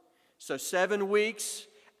harvest. So 7 weeks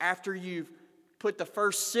after you've put the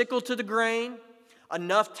first sickle to the grain,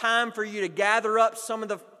 enough time for you to gather up some of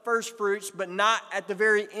the first fruits, but not at the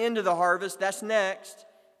very end of the harvest. That's next,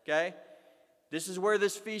 okay? This is where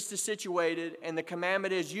this feast is situated, and the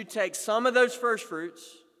commandment is you take some of those first fruits,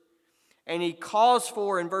 and he calls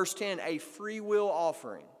for, in verse 10, a free will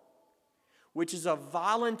offering, which is a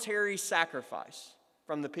voluntary sacrifice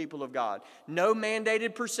from the people of God. No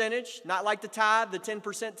mandated percentage, not like the tithe, the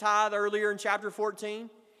 10% tithe earlier in chapter 14.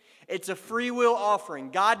 It's a free will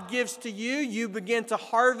offering. God gives to you. You begin to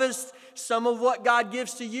harvest some of what God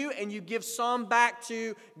gives to you, and you give some back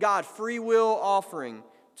to God. Free will offering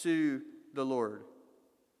to the Lord.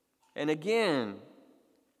 And again,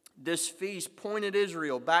 this feast pointed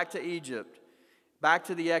Israel back to Egypt, back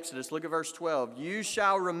to the Exodus. Look at verse 12. You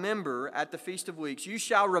shall remember at the Feast of Weeks, you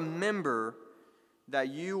shall remember that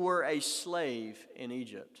you were a slave in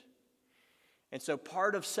Egypt. And so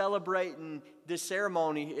part of celebrating this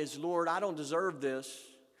ceremony is, Lord, I don't deserve this.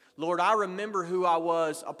 Lord, I remember who I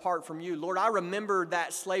was apart from you. Lord, I remember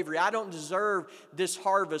that slavery. I don't deserve this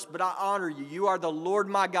harvest, but I honor you. You are the Lord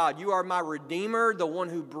my God. You are my Redeemer, the one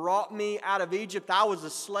who brought me out of Egypt. I was a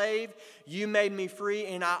slave. You made me free,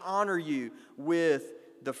 and I honor you with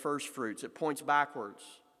the first fruits. It points backwards.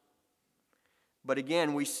 But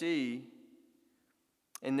again, we see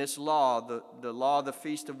in this law, the law of the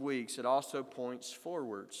Feast of Weeks, it also points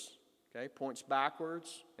forwards. Okay, points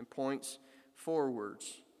backwards and points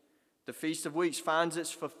forwards. The Feast of Weeks finds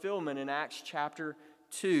its fulfillment in Acts chapter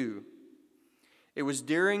 2. It was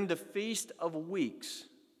during the Feast of Weeks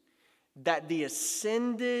that the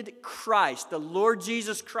ascended Christ, the Lord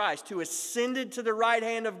Jesus Christ, who ascended to the right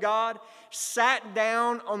hand of God, sat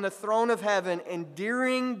down on the throne of heaven, and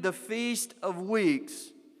during the Feast of Weeks,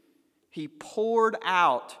 he poured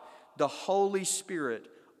out the Holy Spirit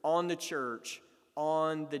on the church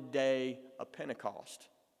on the day of Pentecost.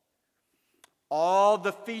 All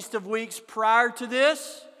the Feast of Weeks prior to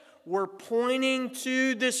this were pointing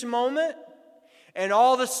to this moment, and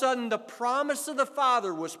all of a sudden the promise of the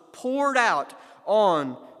Father was poured out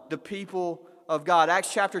on the people of God.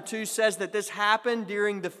 Acts chapter 2 says that this happened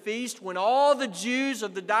during the feast when all the Jews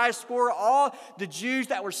of the diaspora, all the Jews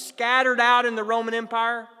that were scattered out in the Roman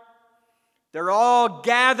Empire, they're all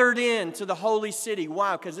gathered in to the holy city.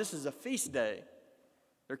 Why? Because this is a feast day.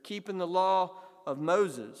 They're keeping the law of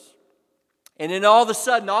Moses. And then all of a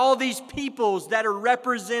sudden, all these peoples that are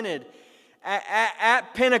represented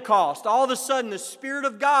at Pentecost, all of a sudden the Spirit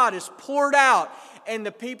of God is poured out, and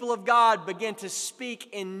the people of God begin to speak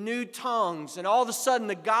in new tongues. And all of a sudden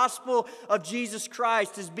the gospel of Jesus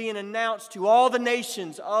Christ is being announced to all the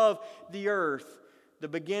nations of the earth. The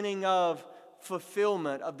beginning of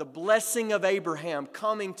fulfillment of the blessing of Abraham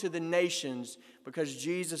coming to the nations, because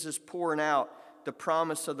Jesus is pouring out the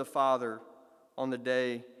promise of the Father on the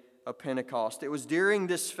day of Pentecost. It was during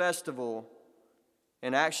this festival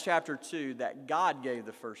in Acts chapter 2 that God gave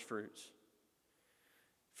the first fruits.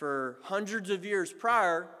 For hundreds of years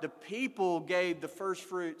prior, the people gave the first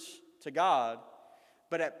fruits to God,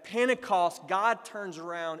 but at Pentecost, God turns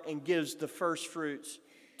around and gives the first fruits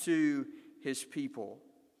to His people.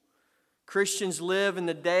 Christians live in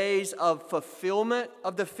the days of fulfillment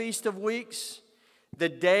of the Feast of Weeks, the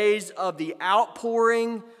days of the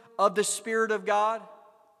outpouring of the Spirit of God.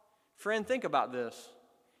 Friend, think about this.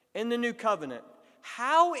 In the new covenant,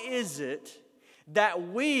 how is it that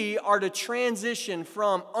we are to transition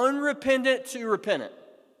from unrepentant to repentant?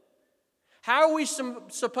 How are we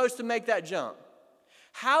supposed to make that jump?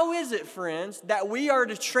 How is it, friends, that we are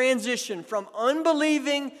to transition from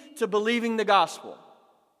unbelieving to believing the gospel?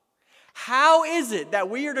 How is it that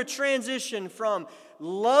we are to transition from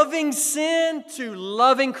loving sin to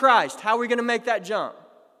loving Christ? How are we going to make that jump?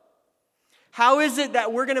 How is it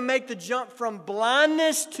that we're going to make the jump from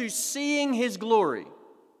blindness to seeing His glory?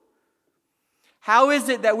 How is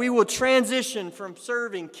it that we will transition from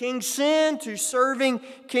serving King Sin to serving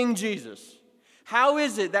King Jesus? How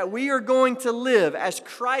is it that we are going to live as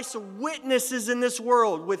Christ's witnesses in this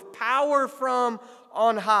world with power from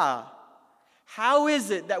on high? How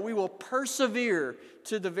is it that we will persevere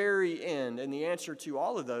to the very end? And the answer to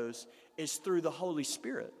all of those is through the Holy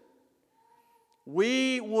Spirit.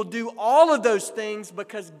 We will do all of those things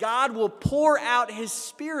because God will pour out His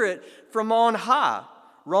Spirit from on high.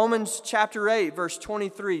 Romans chapter 8, verse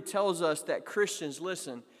 23 tells us that Christians,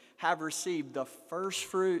 listen, have received the first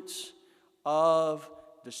fruits of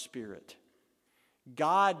the Spirit.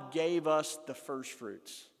 God gave us the first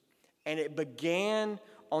fruits, and it began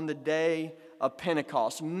on the day of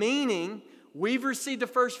Pentecost, meaning we've received the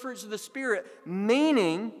first fruits of the Spirit,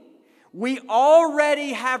 meaning we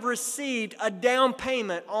already have received a down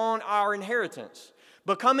payment on our inheritance.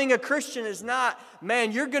 Becoming a Christian is not,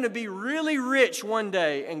 man, you're going to be really rich one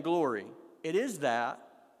day in glory. It is that,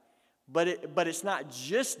 but it's not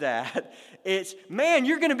just that. It's, man,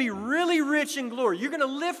 you're going to be really rich in glory. You're going to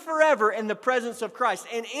live forever in the presence of Christ.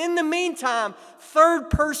 And in the meantime, third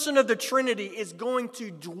person of the Trinity is going to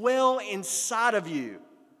dwell inside of you.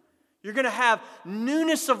 You're going to have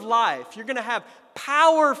newness of life. You're going to have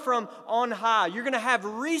power from on high. You're going to have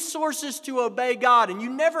resources to obey God. And you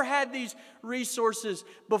never had these resources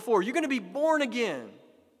before. You're going to be born again.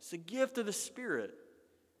 It's a gift of the Spirit.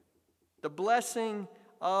 The blessing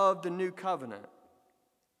of the new covenant.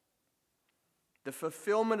 The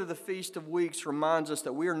fulfillment of the Feast of Weeks reminds us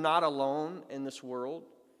that we are not alone in this world.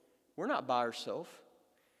 We're not by ourselves.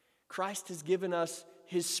 Christ has given us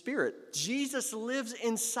His Spirit. Jesus lives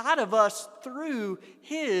inside of us through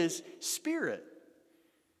His Spirit.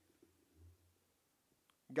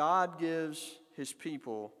 God gives His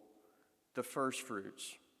people the first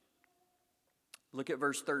fruits. Look at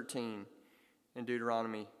verse 13 in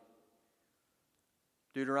Deuteronomy.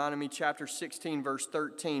 Deuteronomy chapter 16, verse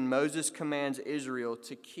 13. Moses commands Israel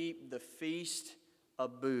to keep the Feast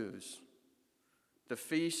of Booths. The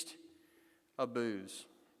Feast of Booths.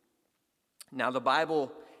 Now, the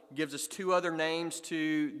Bible gives us two other names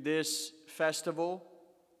to this festival.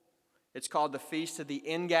 It's called the Feast of the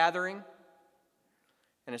Ingathering,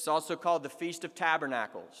 and it's also called the Feast of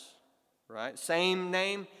Tabernacles, right? Same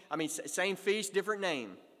name, same feast, different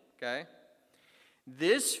name, okay?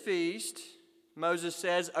 This feast, Moses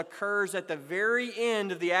says, occurs at the very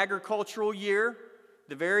end of the agricultural year,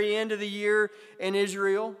 the very end of the year in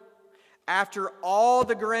Israel. After all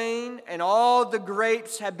the grain and all the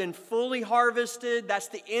grapes have been fully harvested, that's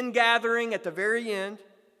the ingathering at the very end.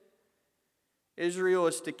 Israel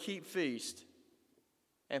is to keep feast.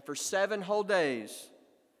 And for 7 whole days,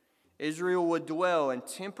 Israel would dwell in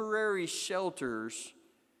temporary shelters.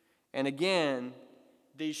 And again,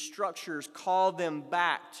 these structures call them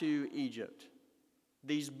back to Egypt.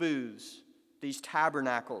 These booths, these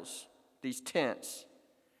tabernacles, these tents.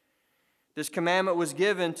 This commandment was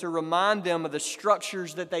given to remind them of the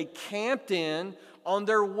structures that they camped in on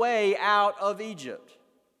their way out of Egypt.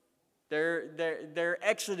 Their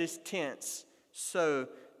Exodus tents, so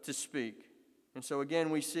to speak. And so again,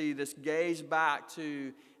 we see this gaze back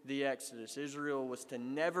to the Exodus. Israel was to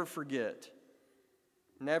never forget.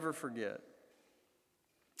 Never forget.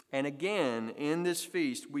 And again, in this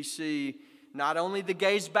feast, we see not only the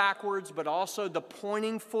gaze backwards, but also the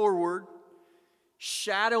pointing forward,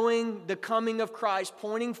 shadowing the coming of Christ,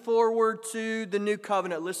 pointing forward to the new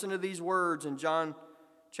covenant. Listen to these words in John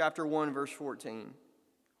chapter 1, verse 14.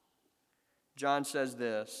 John says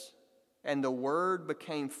this, "And the Word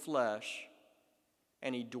became flesh,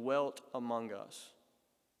 and He dwelt among us."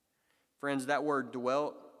 Friends, that word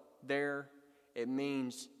dwelt there, it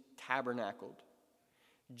means tabernacled.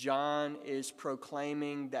 John is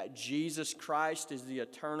proclaiming that Jesus Christ is the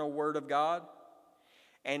eternal Word of God.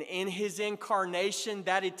 And in His incarnation,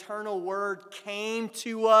 that eternal Word came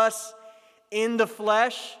to us in the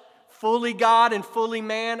flesh, fully God and fully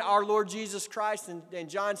man, our Lord Jesus Christ. And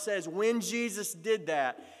John says, when Jesus did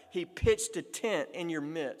that, He pitched a tent in your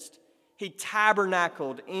midst. He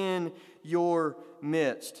tabernacled in your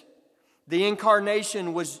midst. The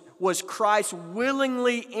incarnation was Christ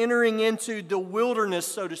willingly entering into the wilderness,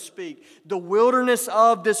 so to speak, the wilderness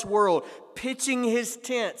of this world, pitching His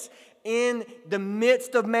tents in the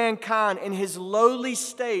midst of mankind in His lowly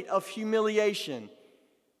state of humiliation.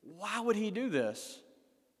 Why would He do this?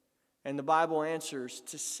 And the Bible answers,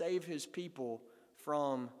 to save His people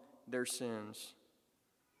from their sins.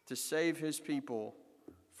 To save His people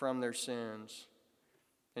from their sins.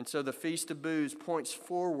 And so the Feast of Booths points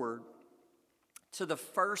forward to the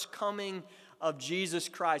first coming of Jesus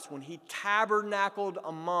Christ when He tabernacled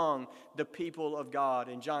among the people of God.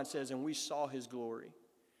 And John says, and we saw His glory.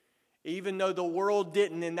 Even though the world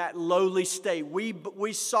didn't in that lowly state, we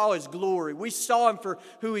saw His glory. We saw Him for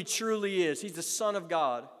who He truly is. He's the Son of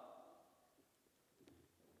God.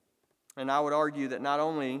 And I would argue that not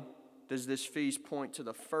only does this feast point to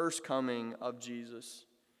the first coming of Jesus,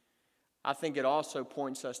 I think it also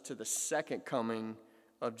points us to the second coming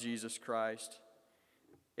of Jesus Christ.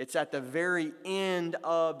 It's at the very end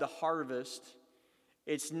of the harvest.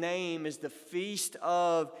 Its name is the Feast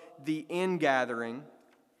of the Ingathering.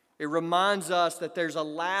 It reminds us that there's a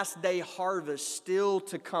last day harvest still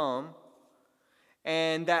to come,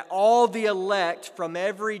 and that all the elect from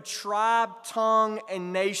every tribe, tongue,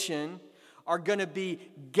 and nation are going to be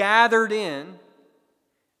gathered in.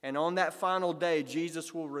 And on that final day,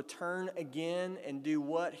 Jesus will return again and do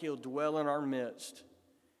what? He'll dwell in our midst.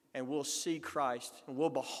 And we'll see Christ, and we'll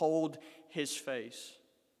behold His face.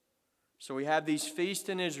 So we have these feasts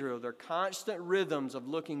in Israel. They're constant rhythms of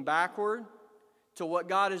looking backward to what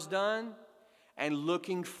God has done and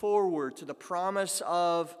looking forward to the promise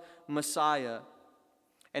of Messiah.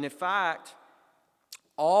 And in fact,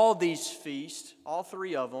 all these feasts, all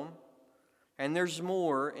three of them, and there's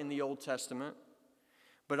more in the Old Testament,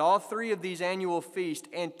 but all three of these annual feasts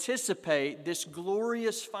anticipate this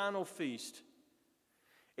glorious final feast.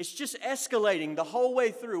 It's just escalating the whole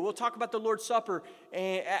way through. We'll talk about the Lord's Supper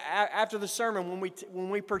after the sermon when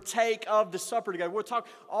we partake of the supper together. We'll talk,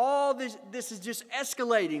 all this is just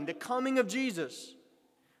escalating, the coming of Jesus.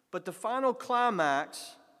 But the final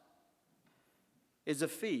climax is a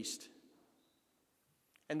feast.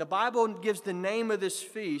 And the Bible gives the name of this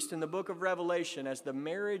feast in the book of Revelation as the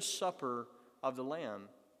marriage supper of the Lamb.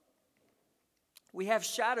 We have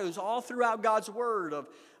shadows all throughout God's Word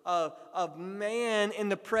of man in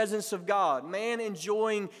the presence of God, man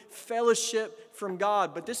enjoying fellowship from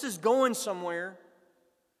God. But this is going somewhere.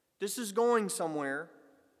 This is going somewhere.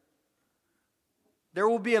 There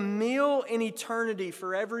will be a meal in eternity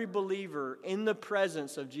for every believer in the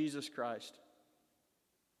presence of Jesus Christ.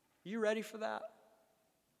 Are you ready for that?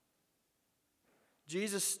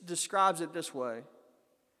 Jesus describes it this way: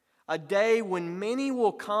 a day when many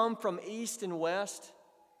will come from east and west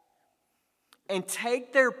and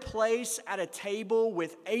take their place at a table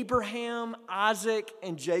with Abraham, Isaac,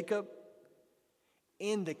 and Jacob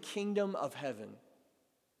in the kingdom of heaven.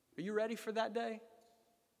 Are you ready for that day?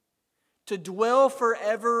 To dwell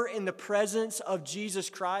forever in the presence of Jesus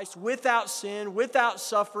Christ, without sin, without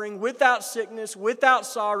suffering, without sickness, without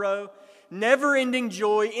sorrow, never-ending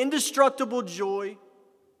joy, indestructible joy.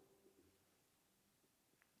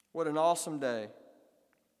 What an awesome day.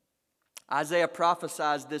 Isaiah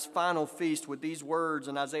prophesies this final feast with these words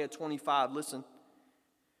in Isaiah 25. Listen.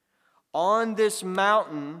 On this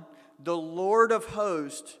mountain, the Lord of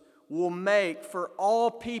hosts will make for all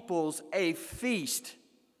peoples a feast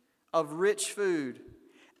of rich food,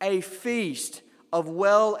 a feast of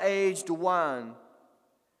well-aged wine.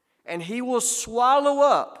 And He will swallow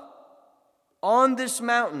up on this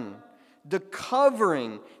mountain the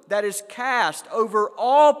covering that is cast over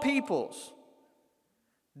all peoples,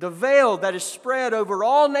 the veil that is spread over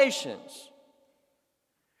all nations.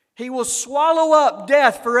 He will swallow up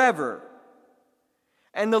death forever.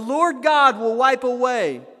 And the Lord God will wipe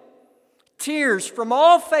away tears from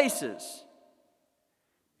all faces.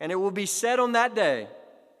 And it will be said on that day,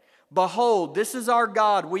 behold, this is our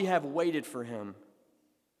God, we have waited for Him,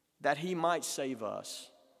 that He might save us.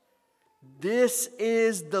 This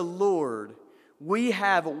is the Lord. We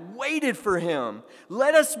have waited for Him.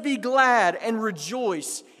 Let us be glad and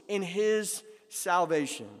rejoice in His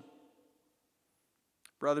salvation.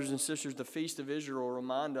 Brothers and sisters, the Feast of Israel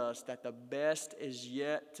remind us that the best is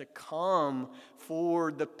yet to come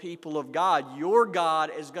for the people of God. Your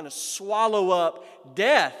God is going to swallow up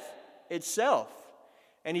death itself.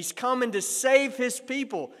 And He's coming to save His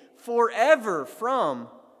people forever from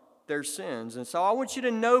their sins. And so I want you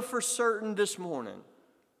to know for certain this morning,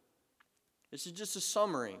 this is just a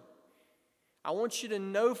summary. I want you to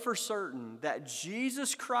know for certain that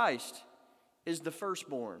Jesus Christ is the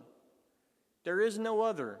firstborn. There is no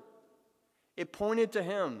other. It pointed to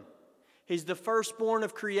Him. He's the firstborn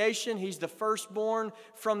of creation. He's the firstborn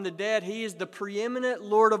from the dead. He is the preeminent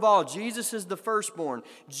Lord of all. Jesus is the firstborn.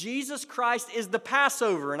 Jesus Christ is the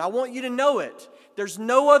Passover, and I want you to know it. There's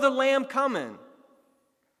no other lamb coming.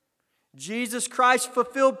 Jesus Christ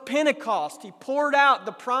fulfilled Pentecost. He poured out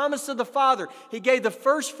the promise of the Father. He gave the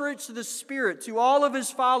first fruits of the Spirit to all of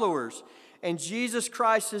His followers. And Jesus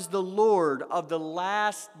Christ is the Lord of the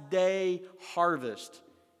last day harvest.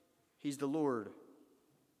 He's the Lord.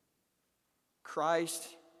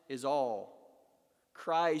 Christ is all.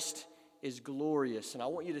 Christ is glorious. And I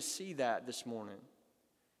want you to see that this morning.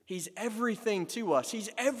 He's everything to us. He's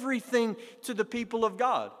everything to the people of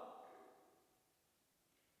God.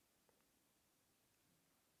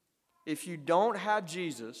 If you don't have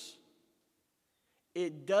Jesus,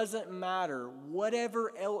 it doesn't matter.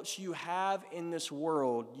 Whatever else you have in this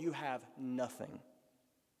world, you have nothing.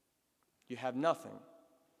 You have nothing.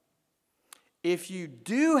 If you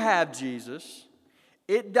do have Jesus,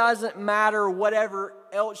 it doesn't matter whatever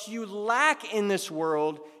else you lack in this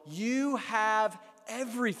world, you have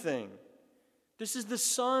everything. This is the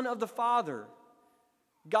Son of the Father,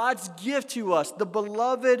 God's gift to us, the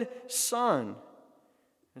beloved Son.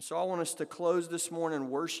 And so I want us to close this morning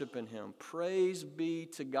worshiping Him. Praise be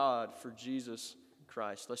to God for Jesus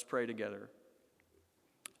Christ. Let's pray together.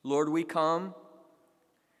 Lord, we come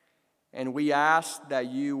and we ask that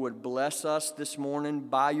You would bless us this morning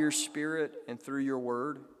by Your Spirit and through Your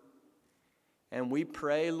word. And we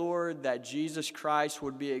pray, Lord, that Jesus Christ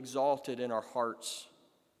would be exalted in our hearts.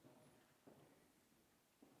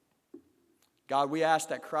 God, we ask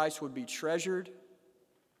that Christ would be treasured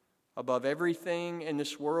above everything in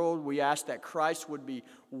this world. We ask that Christ would be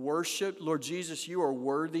worshiped. Lord Jesus, you are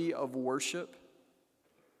worthy of worship.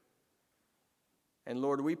 And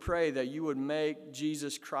Lord, we pray that you would make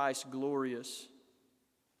Jesus Christ glorious.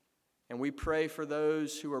 And we pray for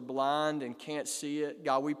those who are blind and can't see it.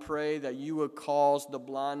 God, we pray that you would cause the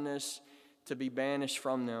blindness to be banished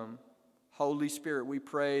from them. Holy Spirit, we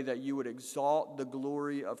pray that you would exalt the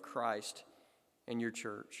glory of Christ in your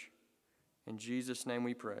church. In Jesus' name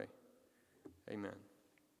we pray. Amen.